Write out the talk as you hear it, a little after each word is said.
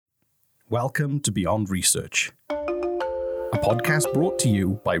Welcome to Beyond Research, a podcast brought to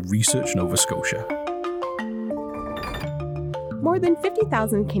you by Research Nova Scotia. More than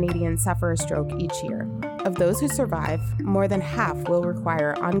 50,000 Canadians suffer a stroke each year. Of those who survive, more than half will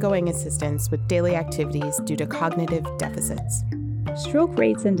require ongoing assistance with daily activities due to cognitive deficits. Stroke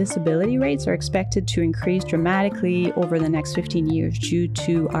rates and disability rates are expected to increase dramatically over the next 15 years due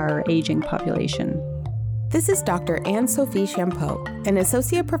to our aging population. This is Dr. Anne-Sophie Champeau, an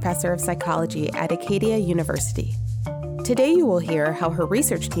associate professor of psychology at Acadia University. Today you will hear how her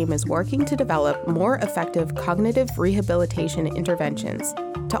research team is working to develop more effective cognitive rehabilitation interventions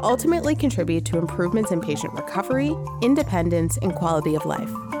to ultimately contribute to improvements in patient recovery, independence, and quality of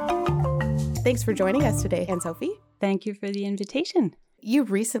life. Thanks for joining us today, Anne-Sophie. Thank you for the invitation. You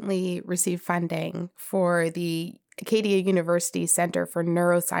recently received funding for the Acadia University Center for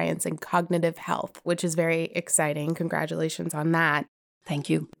Neuroscience and Cognitive Health, which is very exciting. Congratulations on that. Thank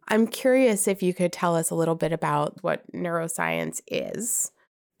you. I'm curious if you could tell us a little bit about what neuroscience is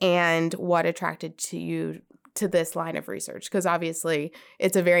and what attracted you to this line of research, because obviously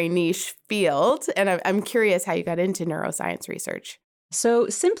it's a very niche field, and I'm curious how you got into neuroscience research. So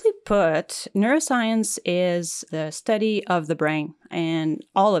simply put, neuroscience is the study of the brain and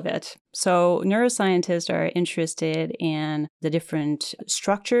all of it. So neuroscientists are interested in the different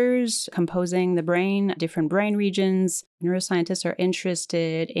structures composing the brain, different brain regions. Neuroscientists are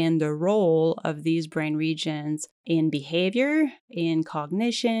interested in the role of these brain regions in behavior, in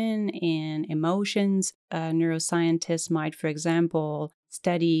cognition, in emotions. Neuroscientists might, for example,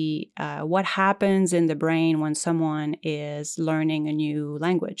 study what happens in the brain when someone is learning a new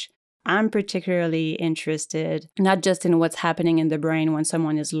language. I'm particularly interested not just in what's happening in the brain when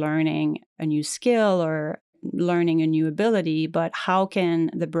someone is learning a new skill or learning a new ability, but how can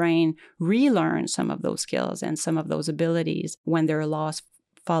the brain relearn some of those skills and some of those abilities when they're lost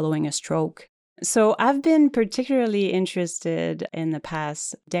following a stroke. So I've been particularly interested in the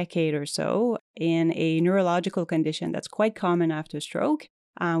past decade or so in a neurological condition that's quite common after stroke,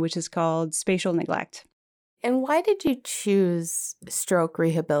 which is called spatial neglect. And why did you choose stroke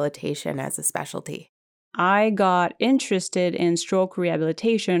rehabilitation as a specialty? I got interested in stroke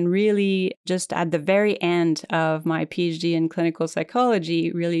rehabilitation really just at the very end of my PhD in clinical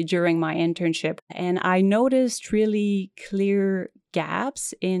psychology, really during my internship. And I noticed really clear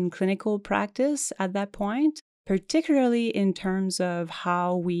gaps in clinical practice at that point, particularly in terms of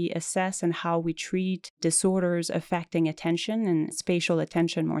how we assess and how we treat disorders affecting attention and spatial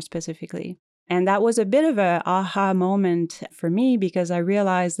attention more specifically. And that was a bit of an aha moment for me because I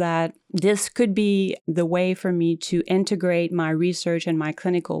realized that this could be the way for me to integrate my research and my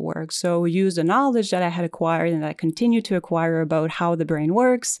clinical work. So use the knowledge that I had acquired and that I continue to acquire about how the brain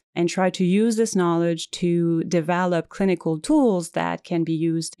works and try to use this knowledge to develop clinical tools that can be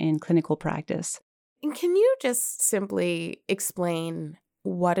used in clinical practice. And can you just simply explain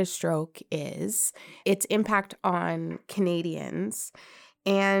what a stroke is, its impact on Canadians,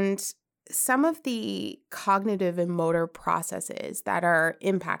 and some of the cognitive and motor processes that are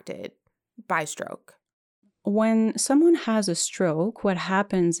impacted by stroke? When someone has a stroke, what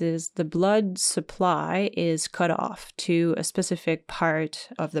happens is the blood supply is cut off to a specific part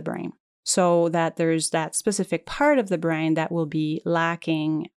of the brain, so that there's that specific part of the brain that will be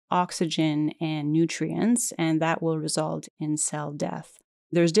lacking oxygen and nutrients, and that will result in cell death.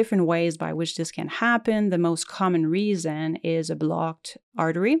 There's different ways by which this can happen. The most common reason is a blocked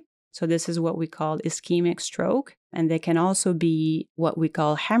artery. So this is what we call ischemic stroke. And they can also be what we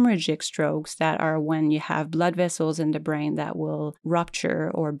call hemorrhagic strokes, that are when you have blood vessels in the brain that will rupture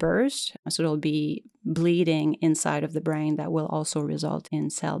or burst. So there'll be bleeding inside of the brain that will also result in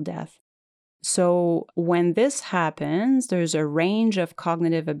cell death. So when this happens, there's a range of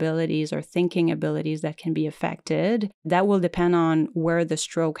cognitive abilities or thinking abilities that can be affected. That will depend on where the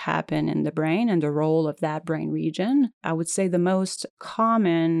stroke happened in the brain and the role of that brain region. I would say the most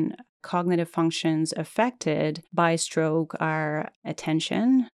common cognitive functions affected by stroke are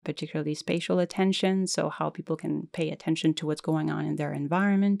attention, particularly spatial attention, so how people can pay attention to what's going on in their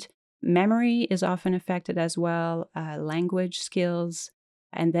environment. Memory is often affected as well, language skills.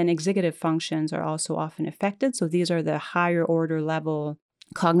 And then executive functions are also often affected. So these are the higher order level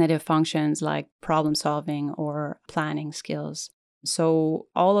cognitive functions like problem solving or planning skills. So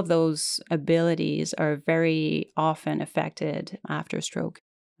all of those abilities are very often affected after stroke.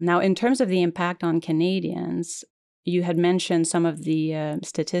 Now, in terms of the impact on Canadians, you had mentioned some of the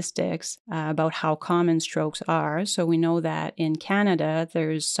statistics about how common strokes are. So we know that in Canada,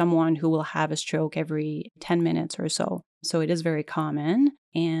 there's someone who will have a stroke every 10 minutes or so. So it is very common.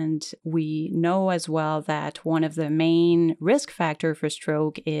 And we know as well that one of the main risk factor for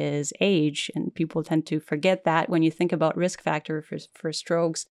stroke is age. And people tend to forget that when you think about risk factor for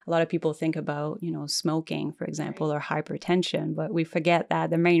strokes. A lot of people think about, smoking, for example, or hypertension, but we forget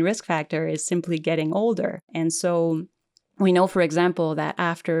that the main risk factor is simply getting older. And so we know, for example, that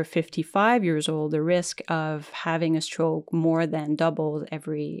after 55 years old, the risk of having a stroke more than doubles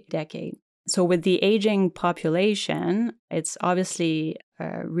every decade. So with the aging population, it's obviously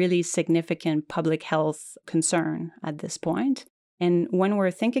a really significant public health concern at this point. And when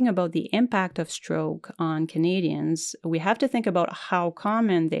we're thinking about the impact of stroke on Canadians, we have to think about how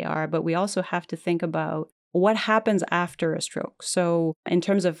common they are, but we also have to think about what happens after a stroke. So in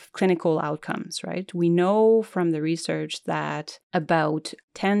terms of clinical outcomes, right? We know from the research that about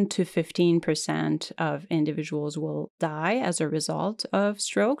 10 to 15% of individuals will die as a result of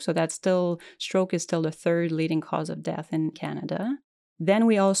stroke. So stroke is still the third leading cause of death in Canada. Then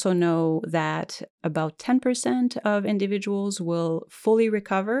we also know that about 10% of individuals will fully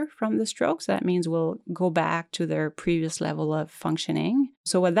recover from the stroke. So that means will go back to their previous level of functioning.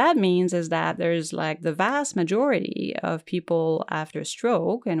 So what that means is that there's the vast majority of people after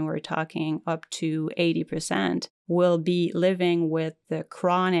stroke, and we're talking up to 80%, will be living with the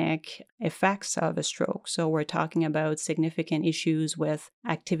chronic effects of a stroke. So we're talking about significant issues with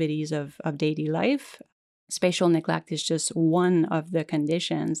activities of daily life. Spatial neglect is just one of the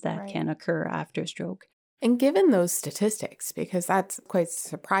conditions that can occur after stroke. And given those statistics, because that's quite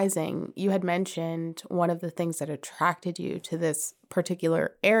surprising, you had mentioned one of the things that attracted you to this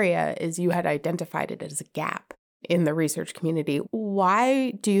particular area is you had identified it as a gap in the research community.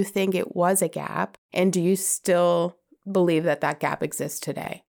 Why do you think it was a gap? And do you still believe that that gap exists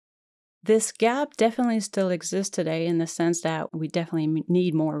today? This gap definitely still exists today in the sense that we definitely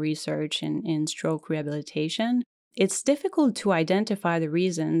need more research in stroke rehabilitation. It's difficult to identify the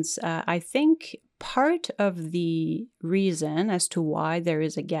reasons. I think part of the reason as to why there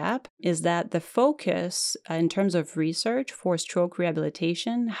is a gap is that the focus in terms of research for stroke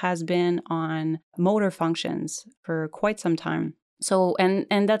rehabilitation has been on motor functions for quite some time. So,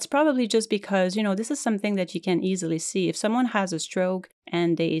 and that's probably just because, this is something that you can easily see. If someone has a stroke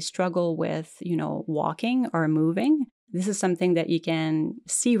and they struggle with, walking or moving, this is something that you can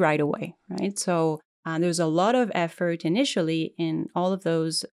see right away, right? So there's a lot of effort initially in all of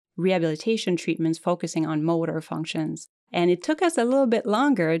those rehabilitation treatments focusing on motor functions. And it took us a little bit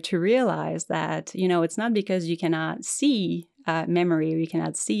longer to realize that, it's not because you cannot see memory or you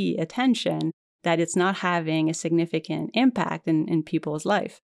cannot see attention that it's not having a significant impact in people's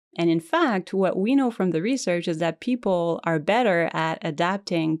life. And in fact, what we know from the research is that people are better at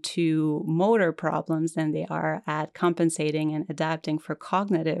adapting to motor problems than they are at compensating and adapting for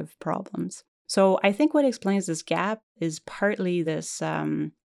cognitive problems. So I think what explains this gap is partly this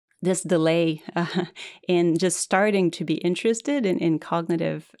delay in just starting to be interested in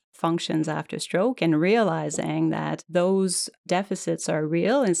cognitive functions after stroke and realizing that those deficits are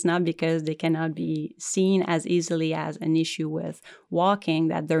real. It's not because they cannot be seen as easily as an issue with walking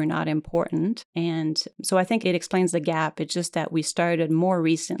that they're not important. And so I think it explains the gap. It's just that we started more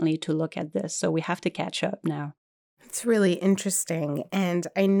recently to look at this. So we have to catch up now. It's really interesting. And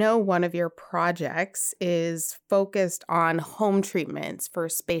I know one of your projects is focused on home treatments for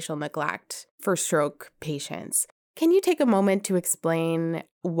spatial neglect for stroke patients. Can you take a moment to explain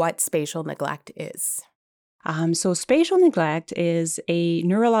what spatial neglect is? So spatial neglect is a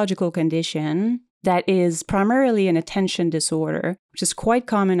neurological condition that is primarily an attention disorder, which is quite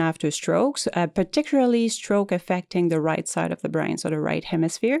common after strokes, particularly stroke affecting the right side of the brain, so the right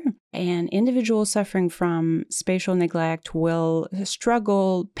hemisphere. And individuals suffering from spatial neglect will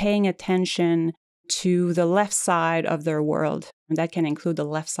struggle paying attention to the left side of their world. And that can include the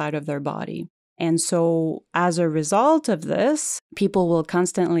left side of their body. And so as a result of this, people will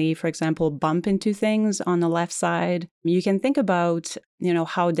constantly, for example, bump into things on the left side. You can think about,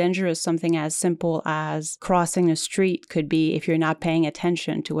 how dangerous something as simple as crossing a street could be if you're not paying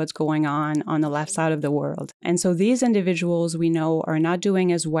attention to what's going on the left side of the world. And so these individuals we know are not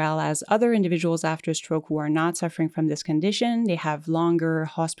doing as well as other individuals after stroke who are not suffering from this condition. They have longer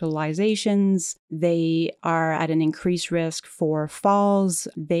hospitalizations. They are at an increased risk for falls.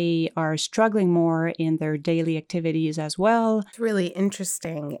 They are struggling more in their daily activities as well. It's really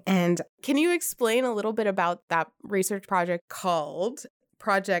interesting. And can you explain a little bit about that research project called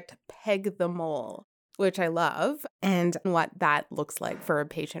Project Peg the Mole? which I love, and what that looks like for a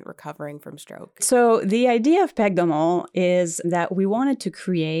patient recovering from stroke. So the idea of Pegdomol is that we wanted to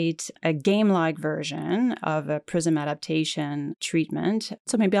create a game-like version of a PRISM adaptation treatment.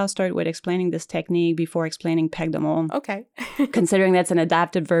 So maybe I'll start with explaining this technique before explaining Pegdomol. Okay. Considering that's an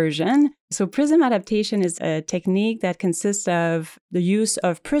adapted version. So PRISM adaptation is a technique that consists of the use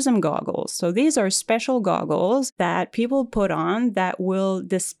of PRISM goggles. So these are special goggles that people put on that will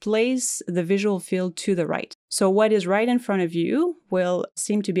displace the visual field to the right. So what is right in front of you will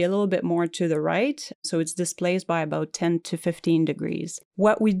seem to be a little bit more to the right. So it's displaced by about 10 to 15 degrees.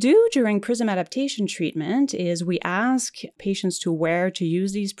 What we do during PRISM adaptation treatment is we ask patients to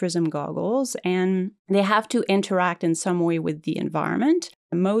use these PRISM goggles, and they have to interact in some way with the environment.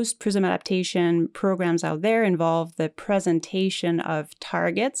 Most PRISM adaptation programs out there involve the presentation of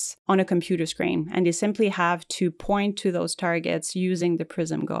targets on a computer screen, and they simply have to point to those targets using the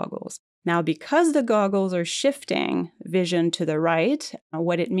PRISM goggles. Now, because the goggles are shifting vision to the right,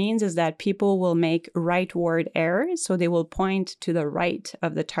 what it means is that people will make rightward errors. So they will point to the right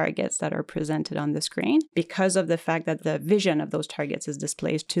of the targets that are presented on the screen because of the fact that the vision of those targets is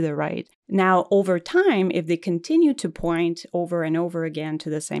displaced to the right. Now, over time, if they continue to point over and over again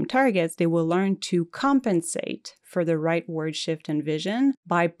to the same targets, they will learn to compensate for the rightward shift in vision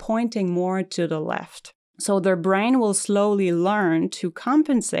by pointing more to the left. So their brain will slowly learn to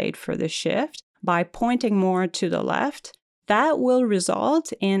compensate for the shift by pointing more to the left. That will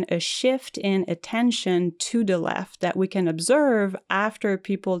result in a shift in attention to the left that we can observe after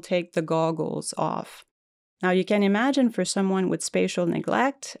people take the goggles off. Now, you can imagine for someone with spatial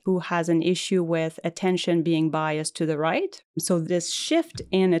neglect who has an issue with attention being biased to the right. So this shift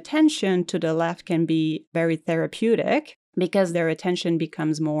in attention to the left can be very therapeutic because their attention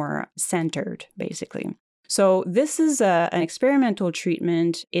becomes more centered, basically. So this is an experimental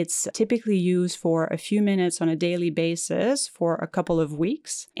treatment. It's typically used for a few minutes on a daily basis for a couple of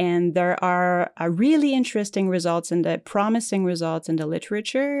weeks. And there are really interesting promising results in the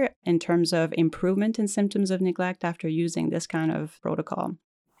literature in terms of improvement in symptoms of neglect after using this kind of protocol.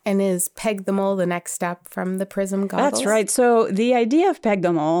 And is Pegdomol the next step from the PRISM goggles? That's right. So the idea of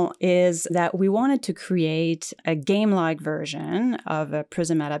Pegdomol is that we wanted to create a game-like version of a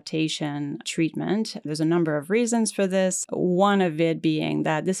PRISM adaptation treatment. There's a number of reasons for this. One of it being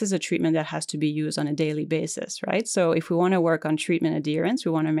that this is a treatment that has to be used on a daily basis, right? So if we want to work on treatment adherence,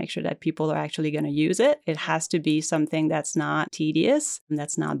 we want to make sure that people are actually going to use it. It has to be something that's not tedious,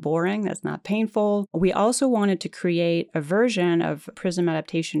 that's not boring, that's not painful. We also wanted to create a version of PRISM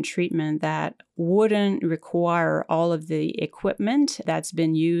adaptation treatment that wouldn't require all of the equipment that's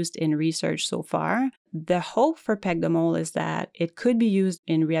been used in research so far. The hope for Pegdomol is that it could be used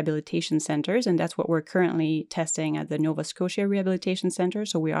in rehabilitation centers, and that's what we're currently testing at the Nova Scotia Rehabilitation Center.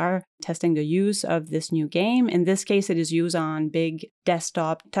 So we are testing the use of this new game. In this case, it is used on big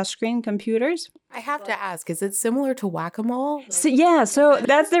desktop touchscreen computers. I have to ask, is it similar to Whack-A-Mole? So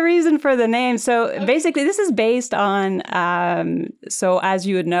that's the reason for the name. So basically, this is based on, so as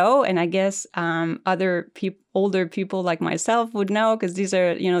you would know, and I guess older people like myself would know, because these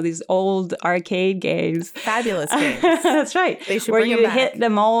are, these old arcade games. Fabulous games. That's right. They should where bring you them back. hit the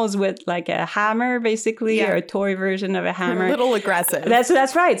moles with like a hammer, basically, or a toy version of a hammer. A little aggressive.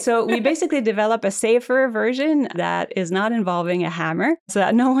 That's right. So we basically develop a safer version that is not involving a hammer so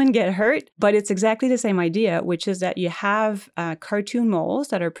that no one get hurt. But it's exactly the same idea, which is that you have cartoon moles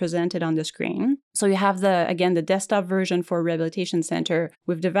that are presented on the screen. So you have the desktop version for a rehabilitation center.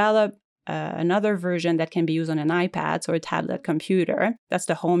 We've developed another version that can be used on an iPad or a tablet computer. That's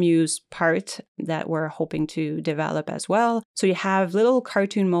the home use part that we're hoping to develop as well. So you have little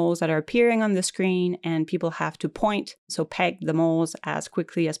cartoon moles that are appearing on the screen, and people have to peg the moles as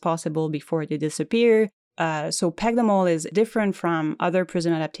quickly as possible before they disappear. So Pegdomol is different from other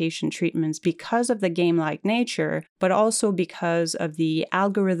PRISM adaptation treatments because of the game-like nature, but also because of the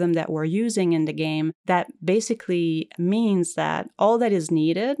algorithm that we're using in the game that basically means that all that is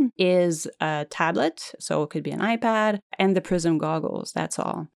needed is a tablet, so it could be an iPad, and the PRISM goggles, that's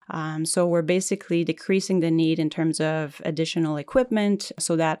all. So we're basically decreasing the need in terms of additional equipment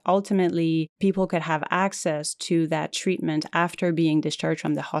so that ultimately people could have access to that treatment after being discharged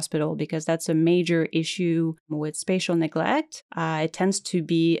from the hospital, because that's a major issue with spatial neglect. It tends to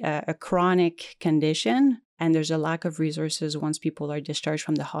be a chronic condition, and there's a lack of resources once people are discharged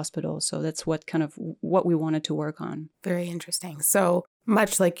from the hospital. So that's what we wanted to work on. Very interesting. So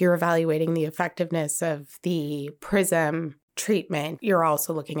much like you're evaluating the effectiveness of the PRISM treatment, you're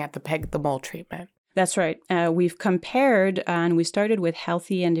also looking at the Pegdomol treatment. That's right. We've compared and we started with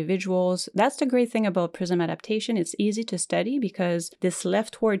healthy individuals. That's the great thing about PRISM adaptation. It's easy to study because this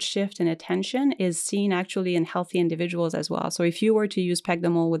leftward shift in attention is seen actually in healthy individuals as well. So if you were to use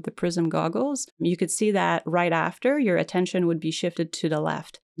Pegdamol with the PRISM goggles, you could see that right after your attention would be shifted to the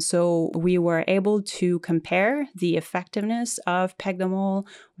left. So we were able to compare the effectiveness of Pegdamol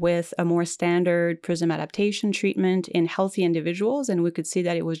with a more standard PRISM adaptation treatment in healthy individuals, and we could see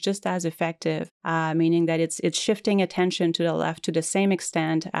that it was just as effective, meaning that it's shifting attention to the left to the same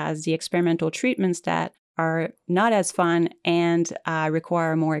extent as the experimental treatments that are not as fun and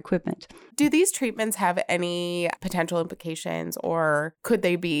require more equipment. Do these treatments have any potential implications, or could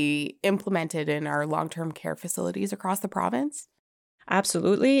they be implemented in our long-term care facilities across the province?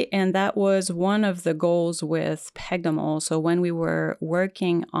 Absolutely. And that was one of the goals with Pegdamol. So when we were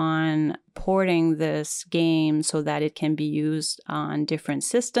working on porting this game so that it can be used on different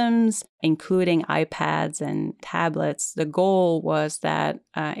systems, including iPads and tablets, the goal was that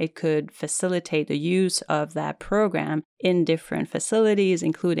it could facilitate the use of that program in different facilities,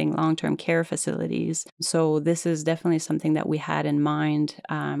 including long-term care facilities. So this is definitely something that we had in mind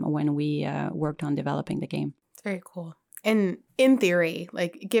when we worked on developing the game. It's very cool. And in theory,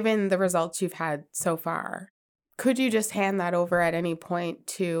 like given the results you've had so far, could you just hand that over at any point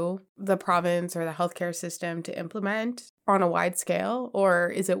to the province or the healthcare system to implement on a wide scale, or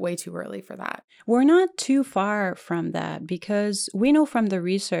is it way too early for that? We're not too far from that because we know from the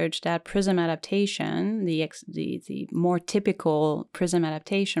research that PRISM adaptation, the more typical PRISM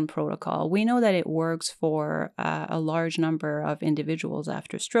adaptation protocol, we know that it works for a large number of individuals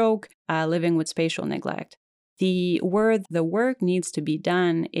after stroke living with spatial neglect. Where the work needs to be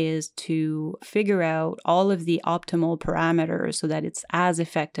done is to figure out all of the optimal parameters so that it's as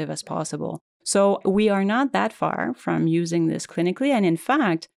effective as possible. So we are not that far from using this clinically. And in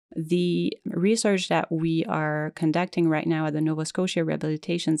fact, the research that we are conducting right now at the Nova Scotia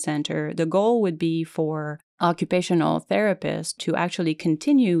Rehabilitation Center, the goal would be for occupational therapists to actually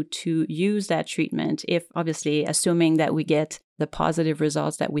continue to use that treatment, if obviously assuming that we get the positive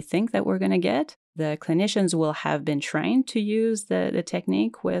results that we think that we're going to get. The clinicians will have been trained to use the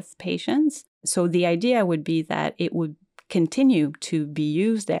technique with patients. So the idea would be that it would continue to be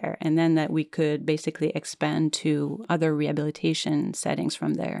used there, and then that we could basically expand to other rehabilitation settings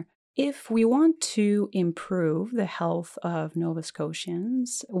from there. If we want to improve the health of Nova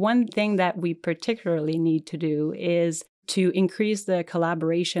Scotians, one thing that we particularly need to do is to increase the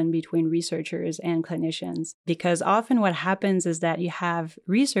collaboration between researchers and clinicians. Because often what happens is that you have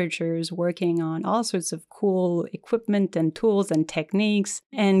researchers working on all sorts of cool equipment and tools and techniques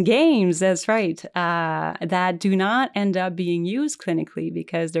and games, that's right, that do not end up being used clinically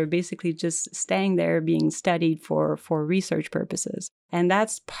because they're basically just staying there being studied for research purposes. And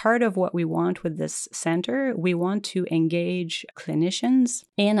that's part of what we want with this center. We want to engage clinicians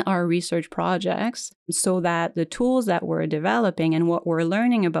in our research projects so that the tools that we're developing and what we're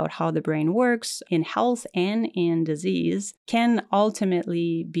learning about how the brain works in health and in disease can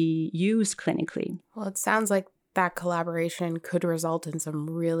ultimately be used clinically. Well, it sounds like that collaboration could result in some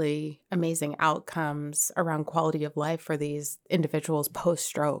really amazing outcomes around quality of life for these individuals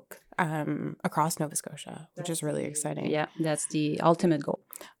post-stroke across Nova Scotia, which is really exciting. Yeah, that's the ultimate goal.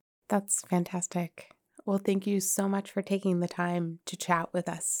 That's fantastic. Well, thank you so much for taking the time to chat with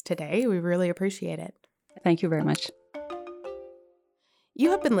us today. We really appreciate it. Thank you very much.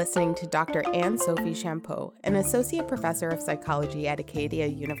 You have been listening to Dr. Anne-Sophie Champeau, an associate professor of psychology at Acadia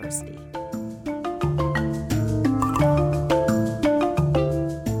University.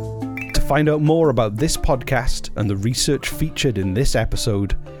 To find out more about this podcast and the research featured in this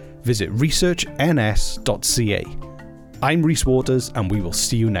episode, visit researchns.ca. I'm Rhys Waters, and we will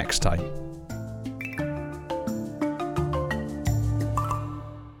see you next time.